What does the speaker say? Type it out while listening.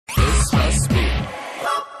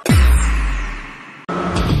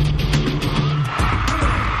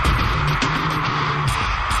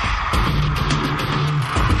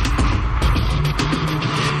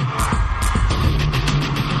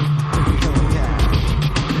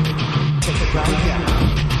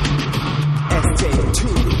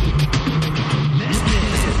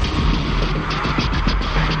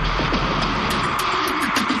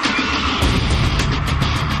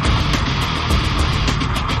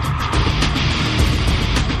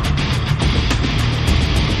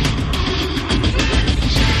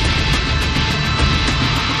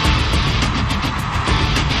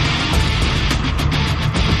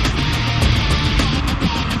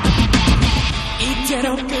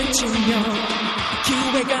이대로 끝이면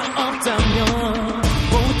기회가 없다면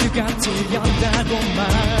모두가 틀렸다고만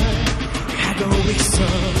하고 있어.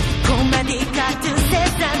 고만이 같은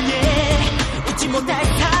세상에 웃지 못할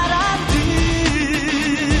사람들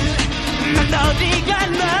난 어디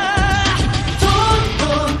갔나. 돈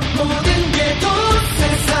모든 게 돈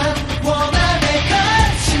세상 원한의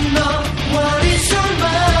가진 너 worry so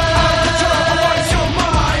much.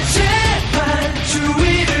 제발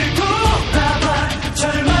주위를 돌아봐.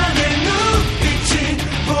 절망의 눈빛이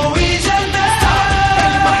보이잖아.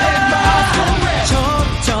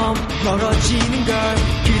 점점 멀어지는 걸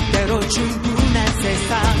그대로 충분한 세상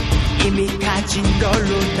이미 가진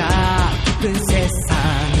걸로 다 깊은 세상.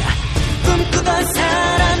 꿈꾸던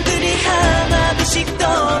사람들이 하나둘씩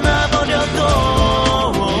떠나버려도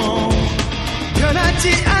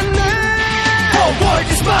변하지 않는 The world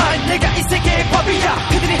is mine. 내가 이 세계의 법이야.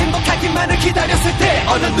 그들이 행복하기만을 기다렸을 때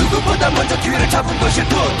어느 누구보다 먼저 기회를 잡은 것일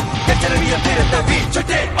뿐. 약자를 위한 배려 따위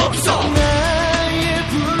절대 없어. 나의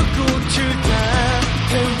불꽃을 다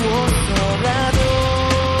태워서라도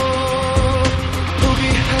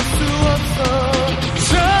포기할 수 없어.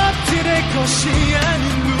 저들의 것이 아닌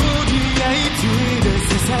우리 아이들의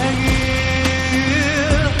세상을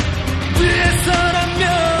위해서라면.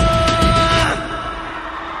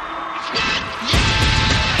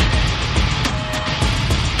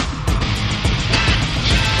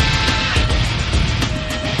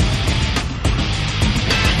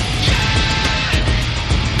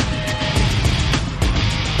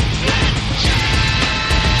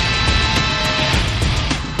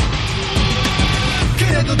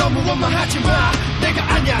 그래도 너무 원망하지 마.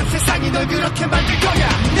 내가 아냐 세상이 널 그렇게 만들 거야.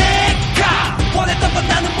 내가 원했던 건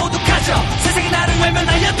나는 모두 가져. 세상이 나를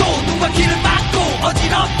외면하여도 눈과 귀를 막고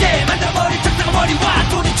어지럽게 만들어버릴 적당한 머리와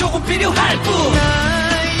돈이 조금 필요할 뿐.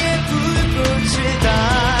 나의 불꽃을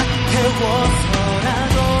다 태워